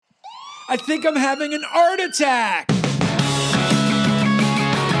I think I'm having an art attack.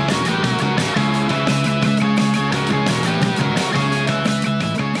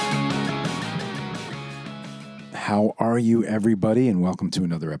 How are you, everybody? And welcome to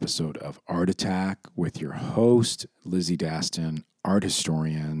another episode of Art Attack with your host, Lizzie Daston, art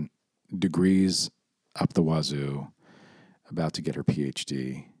historian, degrees up the wazoo, about to get her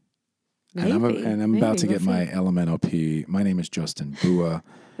PhD. I'm about to get my LMNOP. My name is Justin Bua.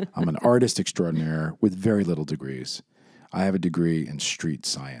 I'm an artist extraordinaire with very little degrees. I have a degree in street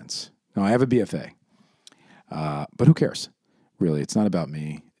science. No, I have a BFA. But who cares? Really, it's not about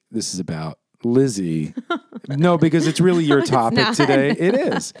me. This is about Lizzie. No, because it's really your topic today. It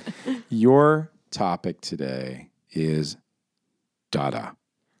is. Your topic today is Dada.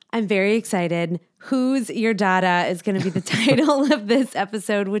 I'm very excited. Who's Your Dada is going to be the title of this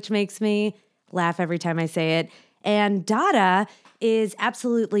episode, which makes me laugh every time I say it. And Dada is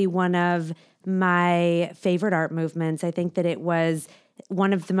absolutely one of my favorite art movements. I think that it was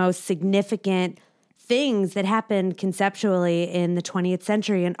one of the most significant things that happened conceptually in the 20th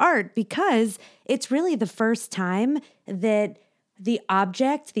century in art, because it's really the first time that the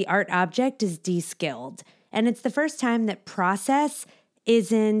art object is de-skilled. And it's the first time that process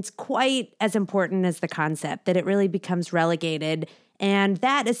isn't quite as important as the concept, that it really becomes relegated. And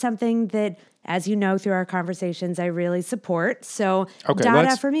that is something that, as you know, through our conversations, I really support. So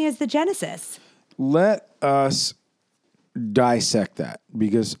Dada for me is the genesis. Let us dissect that,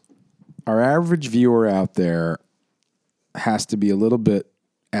 because our average viewer out there has to be a little bit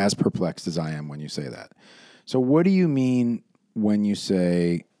as perplexed as I am when you say that. So what do you mean when you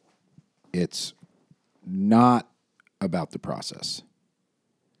say it's not about the process?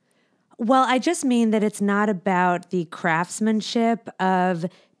 Well, I just mean that it's not about the craftsmanship of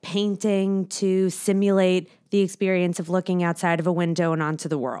painting to simulate the experience of looking outside of a window and onto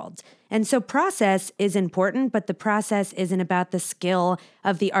the world. And so process is important, but the process isn't about the skill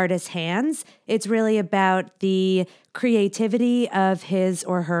of the artist's hands. It's really about the creativity of his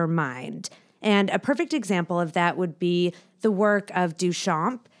or her mind. And a perfect example of that would be the work of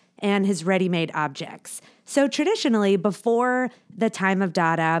Duchamp and his ready-made objects. So traditionally, before the time of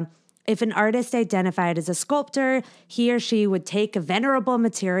Dada, if an artist identified as a sculptor, he or she would take a venerable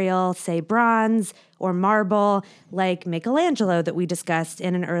material, say bronze or marble, like Michelangelo that we discussed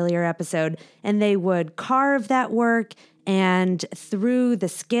in an earlier episode, and they would carve that work, and through the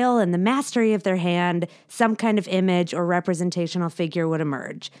skill and the mastery of their hand, some kind of image or representational figure would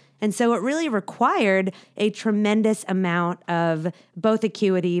emerge. And so it really required a tremendous amount of both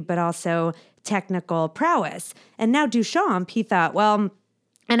acuity but also technical prowess. And now Duchamp, he thought, well,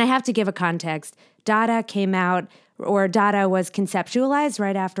 and I have to give a context. Dada was conceptualized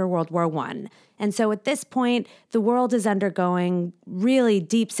right after World War I. And so at this point, the world is undergoing really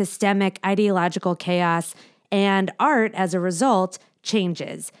deep systemic ideological chaos, and art, as a result,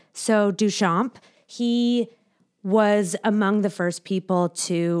 changes. So Duchamp, he was among the first people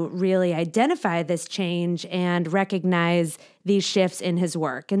to really identify this change and recognize these shifts in his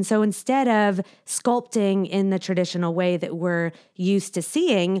work. And so instead of sculpting in the traditional way that we're used to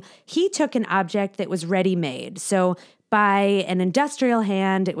seeing, he took an object that was ready-made. So by an industrial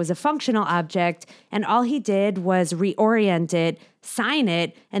hand, it was a functional object, and all he did was reorient it, sign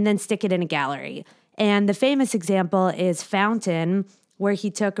it, and then stick it in a gallery. And the famous example is Fountain, where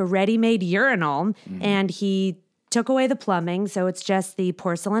he took a ready-made urinal and he took away the plumbing, so it's just the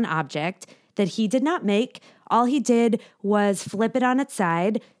porcelain object that he did not make. All he did was flip it on its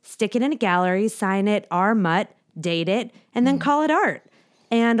side, stick it in a gallery, sign it R. Mutt, date it, and then call it art.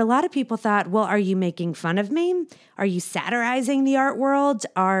 And a lot of people thought, well, are you making fun of me? Are you satirizing the art world?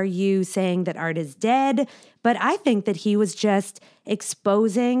 Are you saying that art is dead? But I think that he was just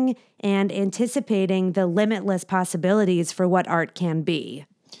exposing and anticipating the limitless possibilities for what art can be.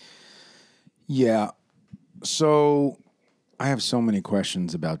 Yeah. So I have so many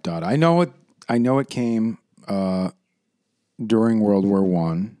questions about Dada. I know it came during World War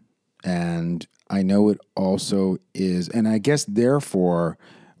I, and I know it also is, and I guess therefore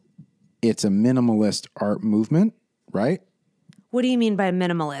it's a minimalist art movement, right? What do you mean by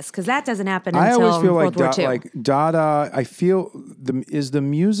minimalist? Because that doesn't happen I until always feel World War II. like Dada, I feel is the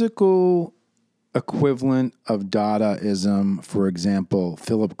musical equivalent of Dadaism, for example,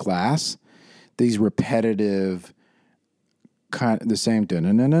 Philip Glass. These repetitive kind of the same the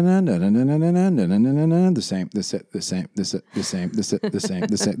same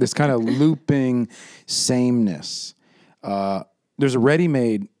this kind of looping sameness. There's a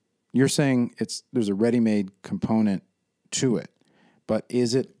ready-made, you're saying there's a ready-made component to it, but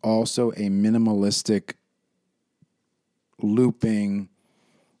is it also a minimalistic looping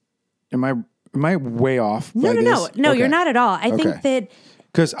Am I way off? No, by no, this? no. No, Okay. you're not at all. I think that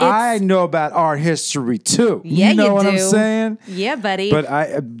Because I know about art history too. Yeah, you know you what I'm do. saying? Yeah, buddy. But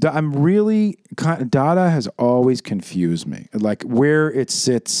I'm really Dada has always confused me. Like where it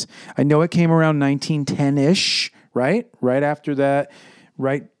sits. I know it came around 1910-ish, right? Right after that,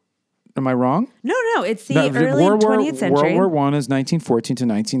 right? Am I wrong? No. It's the early 20th century. World War I is 1914 to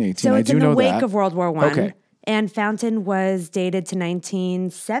 1918. So it's I do in the know wake that. of World War I. Okay. And Fountain was dated to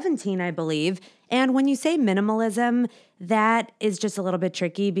 1917, I believe. And when you say minimalism, that is just a little bit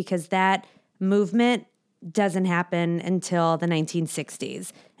tricky because that movement doesn't happen until the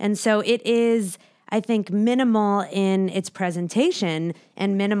 1960s. And so it is, I think, minimal in its presentation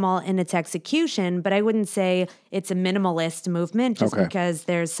and minimal in its execution, but I wouldn't say it's a minimalist movement just because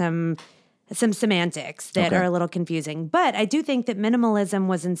there's some semantics that are a little confusing. But I do think that minimalism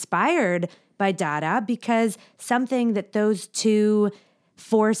was inspired by Dada because something that those two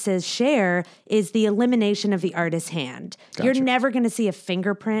forces share is the elimination of the artist's hand. Gotcha. You're never going to see a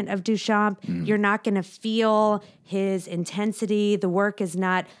fingerprint of Duchamp. You're not going to feel his intensity. The work is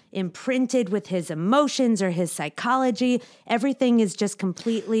not imprinted with his emotions or his psychology. Everything is just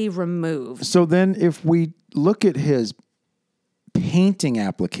completely removed. So then if we look at his painting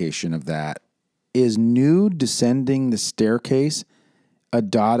application of that, is Nude Descending the Staircase a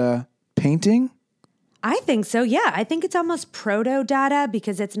Dada painting? I think so, yeah. I think it's almost proto-Dada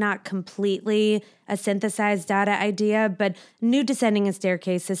because it's not completely a synthesized Dada idea, but Nude Descending a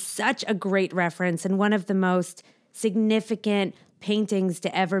Staircase is such a great reference and one of the most significant paintings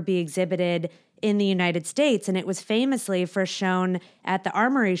to ever be exhibited in the United States, and it was famously first shown at the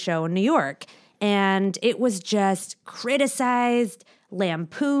Armory Show in New York. And it was just criticized,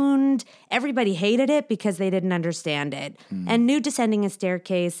 lampooned. Everybody hated it because they didn't understand it. And Nude Descending a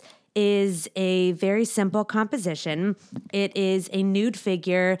Staircase is a very simple composition. It is a nude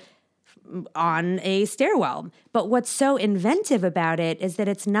figure on a stairwell. But what's so inventive about it is that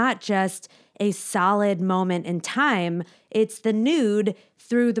it's not just a solid moment in time, it's the nude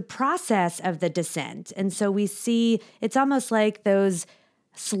through the process of the descent. And so we see, it's almost like those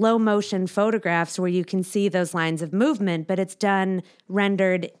slow motion photographs where you can see those lines of movement, but it's done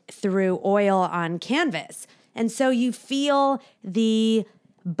rendered through oil on canvas. And so you feel the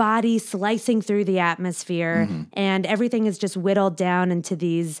body slicing through the atmosphere and everything is just whittled down into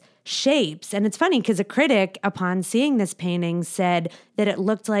these shapes. And it's funny because a critic, upon seeing this painting, said that it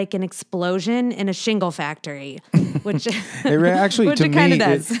looked like an explosion in a shingle factory, which Actually, which to it kind me, of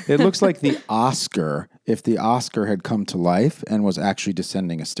does. it looks like the Oscar, if the Oscar had come to life and was actually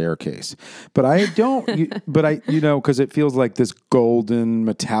descending a staircase. But I don't, because it feels like this golden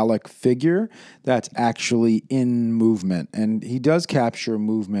metallic figure that's actually in movement. And he does capture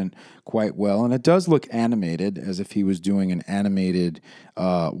movement quite well. And it does look animated, as if he was doing an animated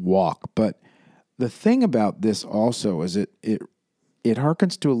walk. But the thing about this also is it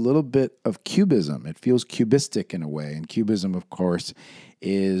harkens to a little bit of cubism. It feels cubistic in a way. And cubism, of course,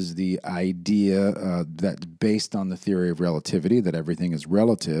 is the idea that's based on the theory of relativity, that everything is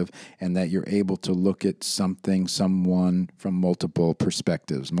relative and that you're able to look at someone from multiple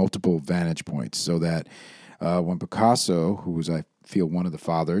perspectives, multiple vantage points. So that when Picasso, who was, I feel, one of the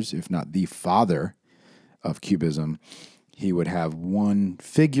fathers, if not the father of cubism, he would have one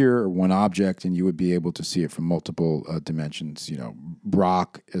figure or one object, and you would be able to see it from multiple dimensions. You know,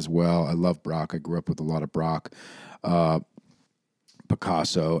 Braque as well. I love Braque. I grew up with a lot of Braque.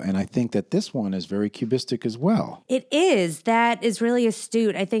 Picasso, and I think that this one is very cubistic as well. It is. That is really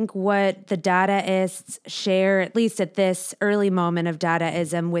astute. I think what the Dadaists share, at least at this early moment of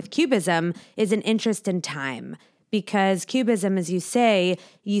Dadaism with Cubism, is an interest in time. Because Cubism, as you say,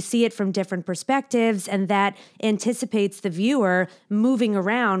 you see it from different perspectives, and that anticipates the viewer moving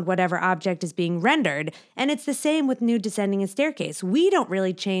around whatever object is being rendered. And it's the same with Nude Descending a Staircase. We don't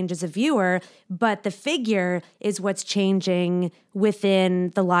really change as a viewer, but the figure is what's changing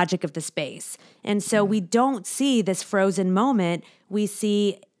within the logic of the space. And so we don't see this frozen moment. We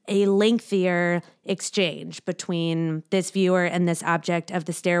see a lengthier exchange between this viewer and this object of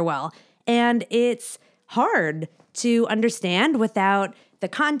the stairwell. And it's hard to understand without the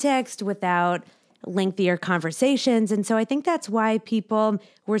context, without lengthier conversations. And so I think that's why people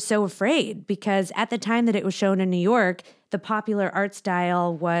were so afraid, because at the time that it was shown in New York, the popular art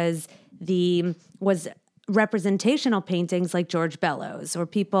style was representational paintings like George Bellows or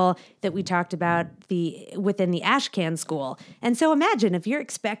people that we talked about within the Ashcan school. And so imagine if you're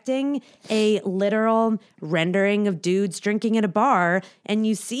expecting a literal rendering of dudes drinking at a bar and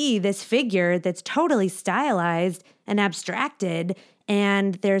you see this figure that's totally stylized and abstracted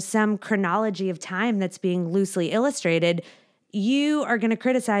and there's some chronology of time that's being loosely illustrated, you are going to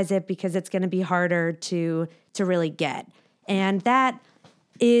criticize it because it's going to be harder to really get. And that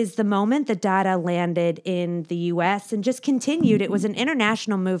is the moment that Dada landed in the US and just continued. It was an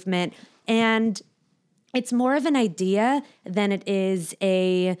international movement, and it's more of an idea than it is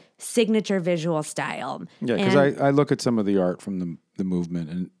a signature visual style. Yeah, because I look at some of the art from the movement,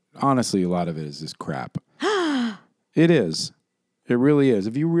 and honestly, a lot of it is just crap. It is. It really is.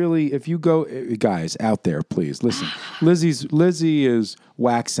 If you go, guys out there, please listen. Lizzie is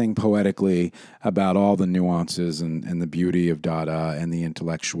waxing poetically about all the nuances and the beauty of Dada and the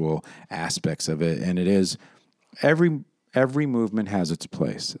intellectual aspects of it. And it is every movement has its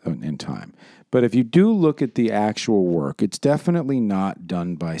place in time. But if you do look at the actual work, it's definitely not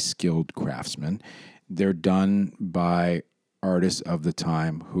done by skilled craftsmen. They're done by artists of the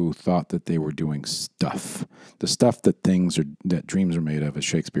time who thought that they were doing stuff, the stuff that dreams are made of, as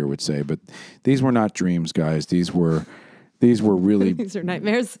Shakespeare would say. But these were not dreams, guys. These were really these are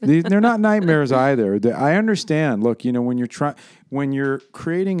nightmares. They're not nightmares either. I understand. Look, when you're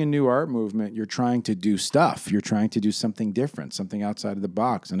creating a new art movement, you're trying to do stuff. You're trying to do something different, something outside of the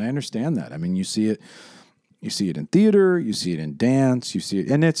box, and I understand that. I mean, you see it. You see it in theater, you see it in dance, you see it,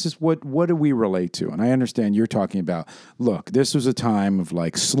 and it's just what do we relate to? And I understand you're talking about, look, this was a time of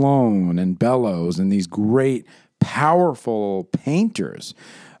like Sloan and Bellows and these great, powerful painters.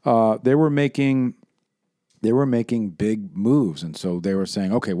 They were making big moves, and so they were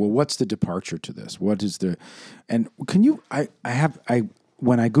saying, okay, well, what's the departure to this? What is the, and can you?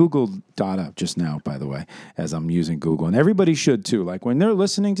 When I Googled Dada just now, by the way, as I'm using Google, and everybody should too, like when they're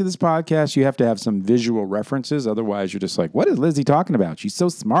listening to this podcast, you have to have some visual references. Otherwise, you're just like, what is Lizzie talking about? She's so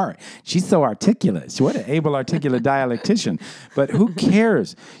smart. She's so articulate. What an able, articulate dialectician. But who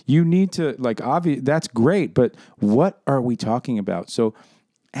cares? You need to, that's great, but what are we talking about? So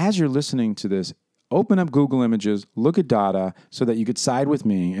as you're listening to this, open up Google Images, look at Dada so that you could side with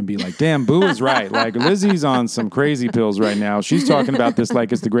me and be like, damn, Boo is right. Like Lizzie's on some crazy pills right now. She's talking about this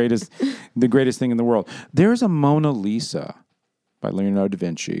like it's the greatest thing in the world. There's a Mona Lisa by Leonardo da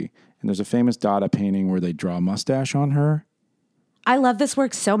Vinci, and there's a famous Dada painting where they draw a mustache on her. I love this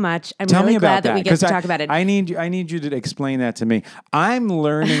work so much. I'm Tell really me glad about that we get to talk about it. I need you to explain that to me. I'm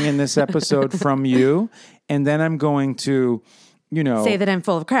learning in this episode from you, and then I'm going to say that I'm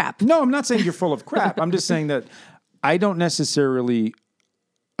full of crap. No, I'm not saying you're full of crap. I'm just saying that I don't necessarily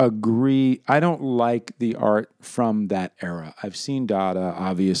agree. I don't like the art from that era. I've seen Dada,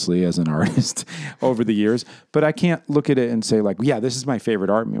 obviously, as an artist over the years, but I can't look at it and say like, yeah, this is my favorite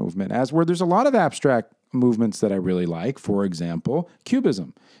art movement, as where there's a lot of abstract movements that I really like. For example,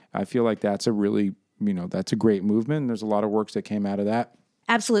 Cubism. I feel like that's a really, that's a great movement. And there's a lot of works that came out of that.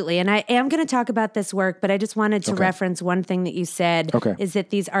 Absolutely. And I am going to talk about this work, but I just wanted to reference one thing that you said is that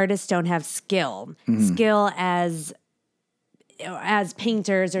these artists don't have skill. Mm-hmm. Skill as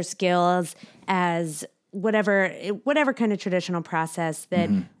painters, or skills as whatever kind of traditional process that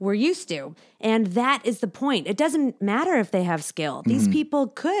we're used to. And that is the point. It doesn't matter if they have skill. These people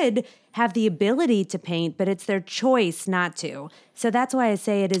could have the ability to paint, but it's their choice not to. So that's why I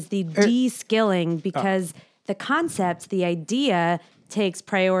say it is the de-skilling, because the concept, the idea takes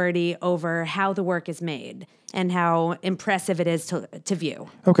priority over how the work is made and how impressive it is to view.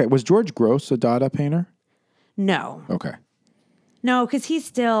 Okay. Was George Gross a Dada painter? No. Okay. No, because he's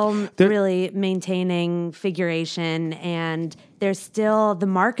still really maintaining figuration, and there's still the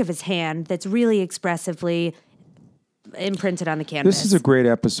mark of his hand that's really expressively imprinted on the canvas. This is a great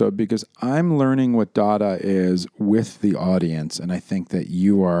episode because I'm learning what Dada is with the audience, and I think that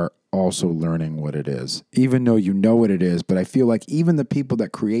you are also learning what it is, even though you know what it is. But I feel like even the people that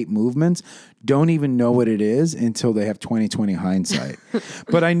create movements don't even know what it is until they have 20/20 hindsight.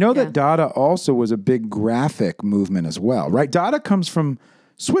 But I know that Dada also was a big graphic movement as well, right? Dada comes from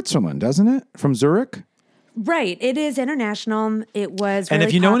Switzerland, doesn't it? From Zurich? Right. It is international. It was And really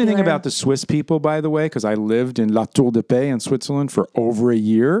if you know anything popular. about the Swiss people, by the way, because I lived in La Tour de Paix in Switzerland for over a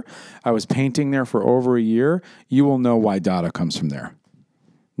year, I was painting there for over a year, you will know why Dada comes from there.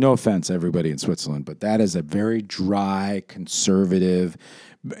 No offense, everybody in Switzerland, but that is a very dry, conservative,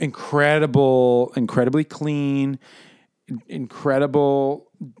 incredibly clean,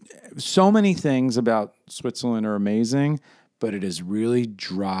 so many things about Switzerland are amazing, but it is really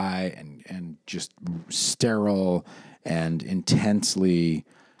dry and just sterile and intensely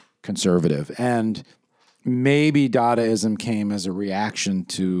conservative. And maybe Dadaism came as a reaction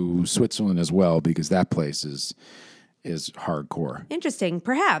to Switzerland as well, because that place is hardcore. Interesting,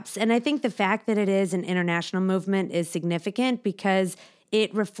 perhaps. And I think the fact that it is an international movement is significant because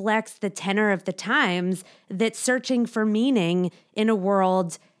it reflects the tenor of the times, that searching for meaning in a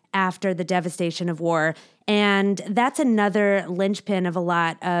world after the devastation of war. And that's another linchpin of a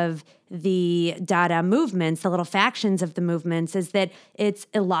lot of the Dada movements, the little factions of the movements, is that it's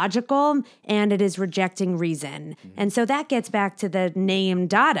illogical and it is rejecting reason. And so that gets back to the name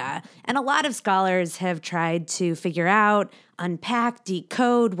Dada. And a lot of scholars have tried to figure out, unpack,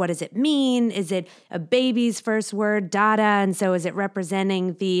 decode, what does it mean? Is it a baby's first word, Dada? And so is it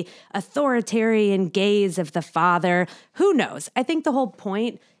representing the authoritarian gaze of the father? Who knows? I think the whole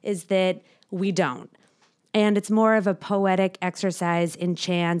point is that we don't. And it's more of a poetic exercise in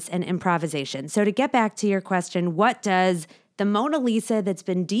chance and improvisation. So to get back to your question, what does the Mona Lisa that's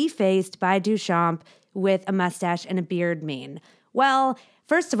been defaced by Duchamp with a mustache and a beard mean? Well,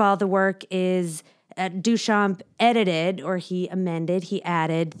 first of all, the work is Duchamp edited, or he amended, he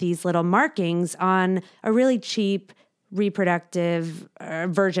added these little markings on a really cheap reproductive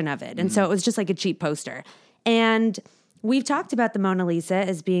version of it. And so it was just like a cheap poster. And we've talked about the Mona Lisa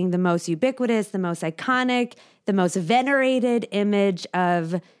as being the most ubiquitous, the most iconic, the most venerated image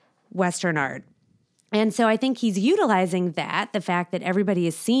of Western art. And so I think he's utilizing that, the fact that everybody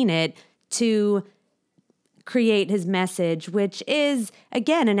has seen it, to create his message, which is,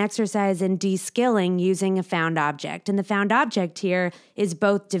 again, an exercise in de-skilling using a found object. And the found object here is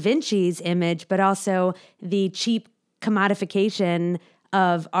both Da Vinci's image, but also the cheap commodification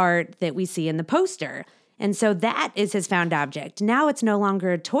of art that we see in the poster. And so that is his found object. Now it's no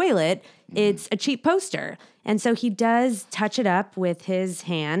longer a toilet, it's a cheap poster. And so he does touch it up with his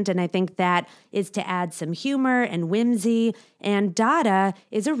hand, and I think that is to add some humor and whimsy. And Dada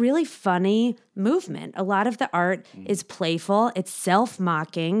is a really funny movement. A lot of the art is playful, it's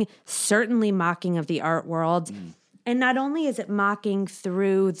self-mocking, certainly mocking of the art world. And not only is it mocking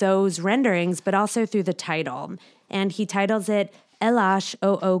through those renderings, but also through the title. And he titles it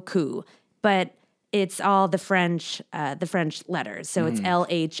LHOOQ, but it's all the French letters. So it's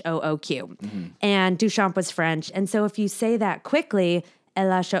LHOOQ. And Duchamp was French. And so if you say that quickly,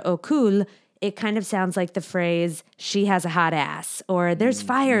 LHOOQ, it kind of sounds like the phrase, she has a hot ass, or there's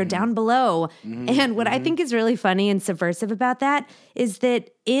fire down below. And what I think is really funny and subversive about that is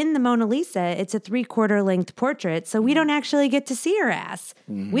that in the Mona Lisa, it's a 3/4 length portrait. So we don't actually get to see her ass.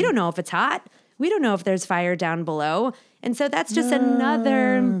 We don't know if it's hot. We don't know if there's fire down below. And so that's just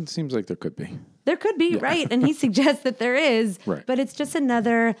another... It seems like there could be. There could be, right? And he suggests that there is, right. But it's just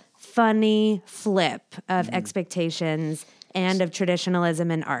another funny flip of expectations and of traditionalism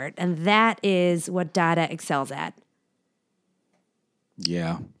in art. And that is what Dada excels at.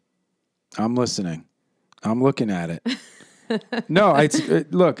 Yeah. I'm listening. I'm looking at it. No,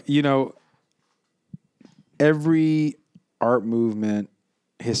 look, every art movement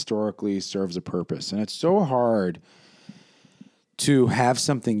historically serves a purpose. And it's so hard to have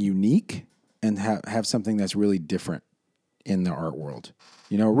something unique and have something that's really different in the art world.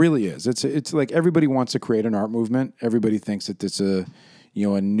 It really is. It's like everybody wants to create an art movement. Everybody thinks that it's a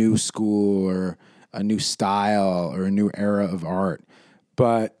new school or a new style or a new era of art.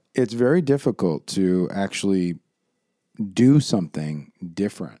 But it's very difficult to actually do something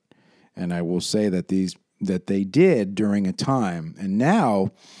different. And I will say that they did during a time, and now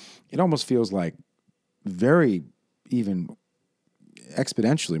it almost feels like very even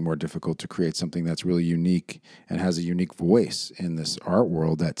exponentially more difficult to create something that's really unique and has a unique voice in this art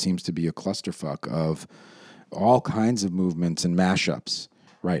world that seems to be a clusterfuck of all kinds of movements and mashups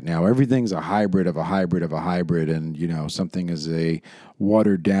right now. Everything's a hybrid of a hybrid of a hybrid, and something is a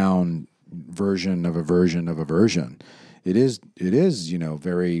watered down version of a version of a version. It is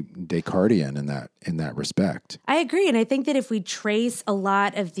very Descartesian in that respect. I agree, and I think that if we trace a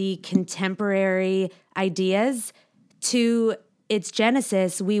lot of the contemporary ideas to its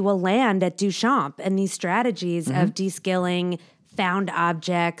genesis, we will land at Duchamp and these strategies of de-skilling found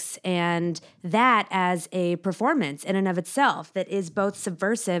objects, and that as a performance in and of itself that is both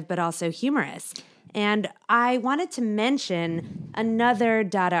subversive but also humorous. And I wanted to mention another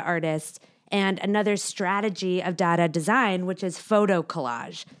Dada artist and another strategy of Dada design, which is photo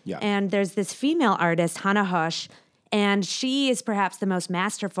collage. Yeah. And there's this female artist, Hannah Hösch, and she is perhaps the most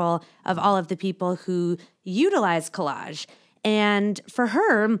masterful of all of the people who utilize collage. And for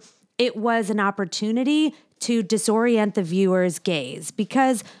her, it was an opportunity to disorient the viewer's gaze.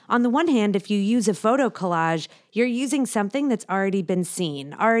 Because on the one hand, if you use a photo collage, you're using something that's already been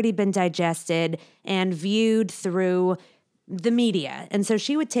seen, already been digested, and viewed through the media. And so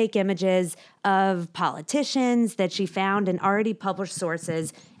she would take images of politicians that she found in already published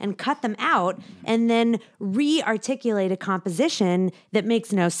sources and cut them out and then re-articulate a composition that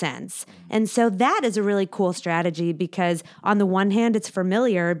makes no sense. And so that is a really cool strategy because on the one hand, it's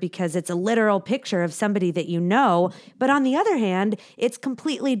familiar because it's a literal picture of somebody that you know. But on the other hand, it's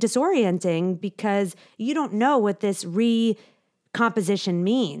completely disorienting because you don't know what this composition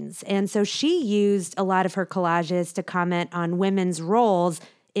means. And so she used a lot of her collages to comment on women's roles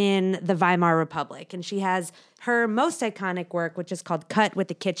in the Weimar Republic. And she has her most iconic work, which is called Cut with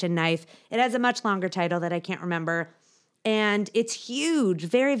the Kitchen Knife. It has a much longer title that I can't remember. And it's huge,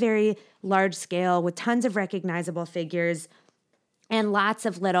 very, very large scale with tons of recognizable figures and lots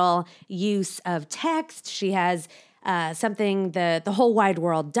of little use of text. She has something, the whole wide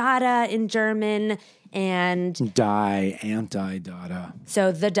world Dada in German, and anti-Dada.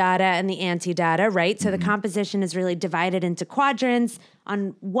 So the Dada and the anti-Dada, right? So the composition is really divided into quadrants.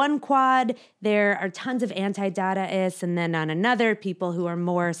 On one quad, there are tons of anti-Dadaists, and then on another, people who are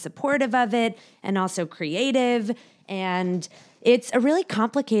more supportive of it and also creative. And it's a really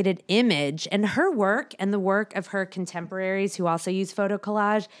complicated image. And her work and the work of her contemporaries who also use photo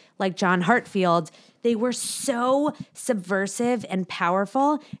collage, like John Hartfield, they were so subversive and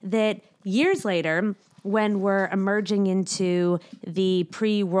powerful that years later, when we're emerging into the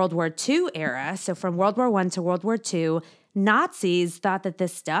pre-World War II era, so from World War I to World War II, Nazis thought that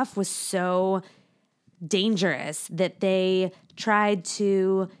this stuff was so dangerous that they tried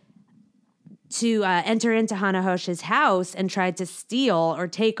to enter into Hannah Hösch's house and tried to steal or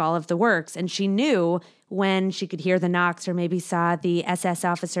take all of the works. And she knew when she could hear the knocks or maybe saw the SS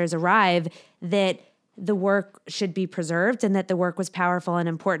officers arrive that the work should be preserved and that the work was powerful and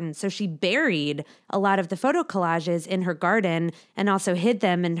important. So she buried a lot of the photo collages in her garden and also hid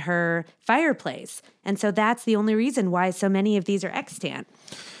them in her fireplace. And so that's the only reason why so many of these are extant.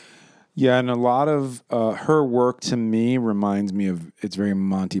 Yeah, and a lot of her work to me reminds me of, it's very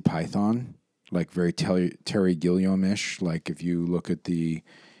Monty Python, like very Terry Gilliam-ish. Like if you look at the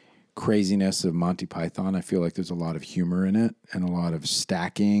craziness of Monty Python, I feel like there's a lot of humor in it and a lot of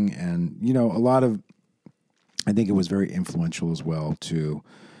stacking and, you know, a lot of, I think it was very influential as well to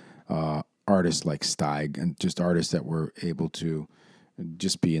artists like Steig and just artists that were able to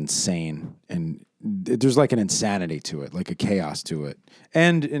just be insane. And there's like an insanity to it, like a chaos to it.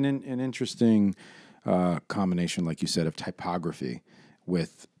 And an interesting combination, like you said, of typography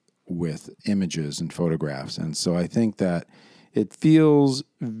with images and photographs. And so I think that it feels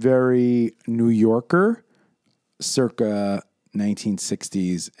very New Yorker, circa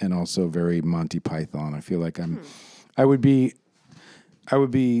 1960s, and also very Monty Python. I feel like I think it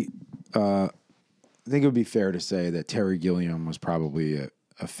would be fair to say that Terry Gilliam was probably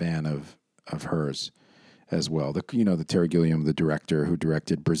a fan of hers as well. The Terry Gilliam, the director who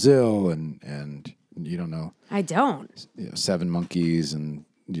directed Brazil and you don't know. I don't. Seven Monkeys and,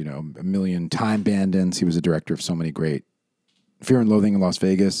 A Million Time Bandits. He was a director of so many great Fear and Loathing in Las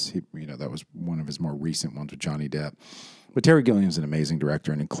Vegas. That was one of his more recent ones with Johnny Depp. But Terry Gilliam's an amazing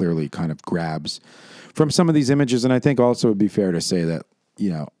director, and it clearly kind of grabs from some of these images. And I think also it would be fair to say that,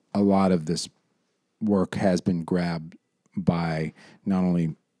 a lot of this work has been grabbed by not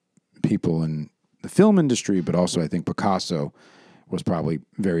only people in the film industry, but also I think Picasso was probably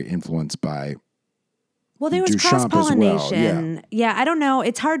very influenced by there was Duchamp cross-pollination. Well. Yeah, I don't know.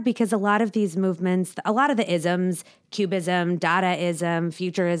 It's hard because a lot of these movements, a lot of the isms, Cubism, Dadaism,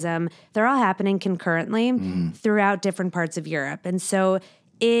 Futurism, they're all happening concurrently throughout different parts of Europe. And so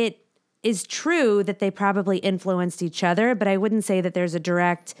it is true that they probably influenced each other, but I wouldn't say that there's a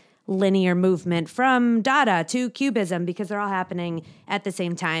direct linear movement from Dada to Cubism because they're all happening at the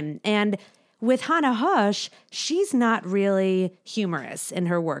same time. And with Hannah Hösch, she's not really humorous in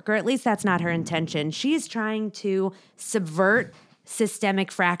her work, or at least that's not her intention. She is trying to subvert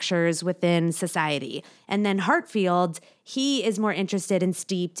systemic fractures within society. And then Hartfield, he is more interested and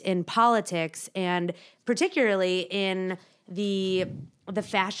steeped in politics and particularly in the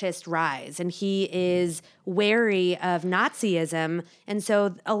fascist rise, and he is wary of Nazism. And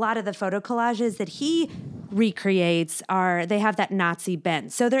so a lot of the photo collages that he recreates they have that Nazi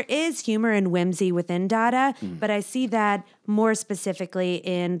bent. So there is humor and whimsy within Dada, but I see that more specifically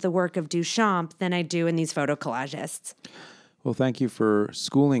in the work of Duchamp than I do in these photo collagists. Well, thank you for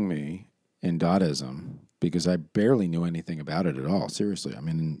schooling me in Dadaism, because I barely knew anything about it at all. Seriously. I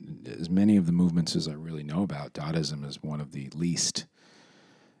mean, as many of the movements as I really know about, Dadaism is one of the least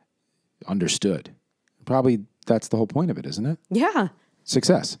understood. Probably that's the whole point of it, isn't it? Yeah.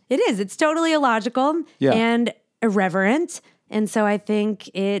 Success. It is. It's totally illogical and irreverent And so I think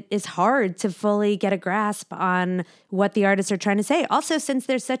it is hard to fully get a grasp on what the artists are trying to say. Also, since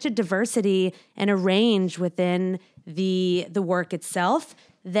there's such a diversity and a range within the work itself,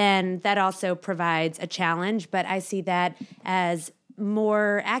 then that also provides a challenge. But I see that as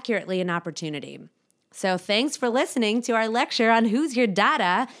more accurately an opportunity. So thanks for listening to our lecture on Who's Your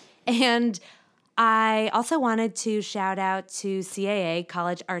Dada. And I also wanted to shout out to CAA,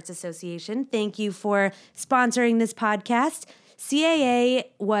 College Arts Association. Thank you for sponsoring this podcast. CAA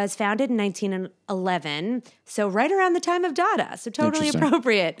was founded in 1911, so right around the time of Dada, so totally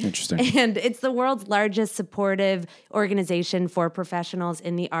appropriate. Interesting. And it's the world's largest supportive organization for professionals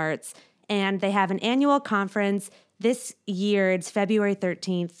in the arts. And they have an annual conference this year. It's February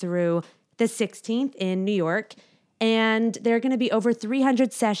 13th through the 16th in New York. And there are going to be over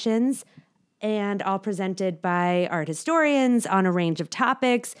 300 sessions, and all presented by art historians on a range of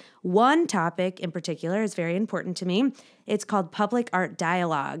topics. One topic in particular is very important to me. It's called Public Art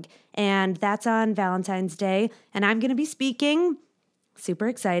Dialogue, and that's on Valentine's Day. And I'm going to be speaking, super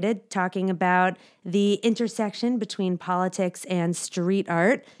excited, talking about the intersection between politics and street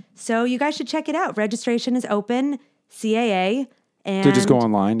art. So you guys should check it out. Registration is open, CAA. And So just go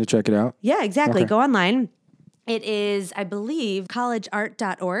online to check it out? Yeah, exactly. Okay. Go online. It is, I believe,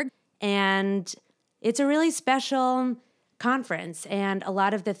 collegeart.org. And it's a really special conference. And a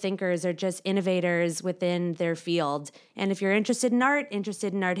lot of the thinkers are just innovators within their field. And if you're interested in art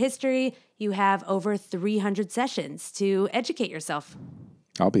history, you have over 300 sessions to educate yourself.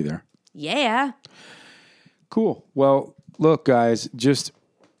 I'll be there. Yeah. Cool. Well, look, guys,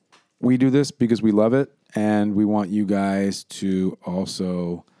 we do this because we love it. And we want you guys to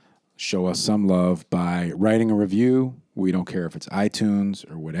also show us some love by writing a review. We don't care if it's iTunes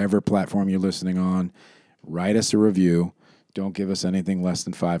or whatever platform you're listening on. Write us a review. Don't give us anything less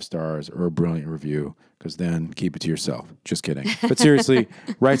than 5 stars or a brilliant review, because then keep it to yourself. Just kidding. But seriously,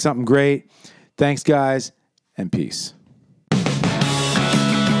 write something great. Thanks, guys, and peace.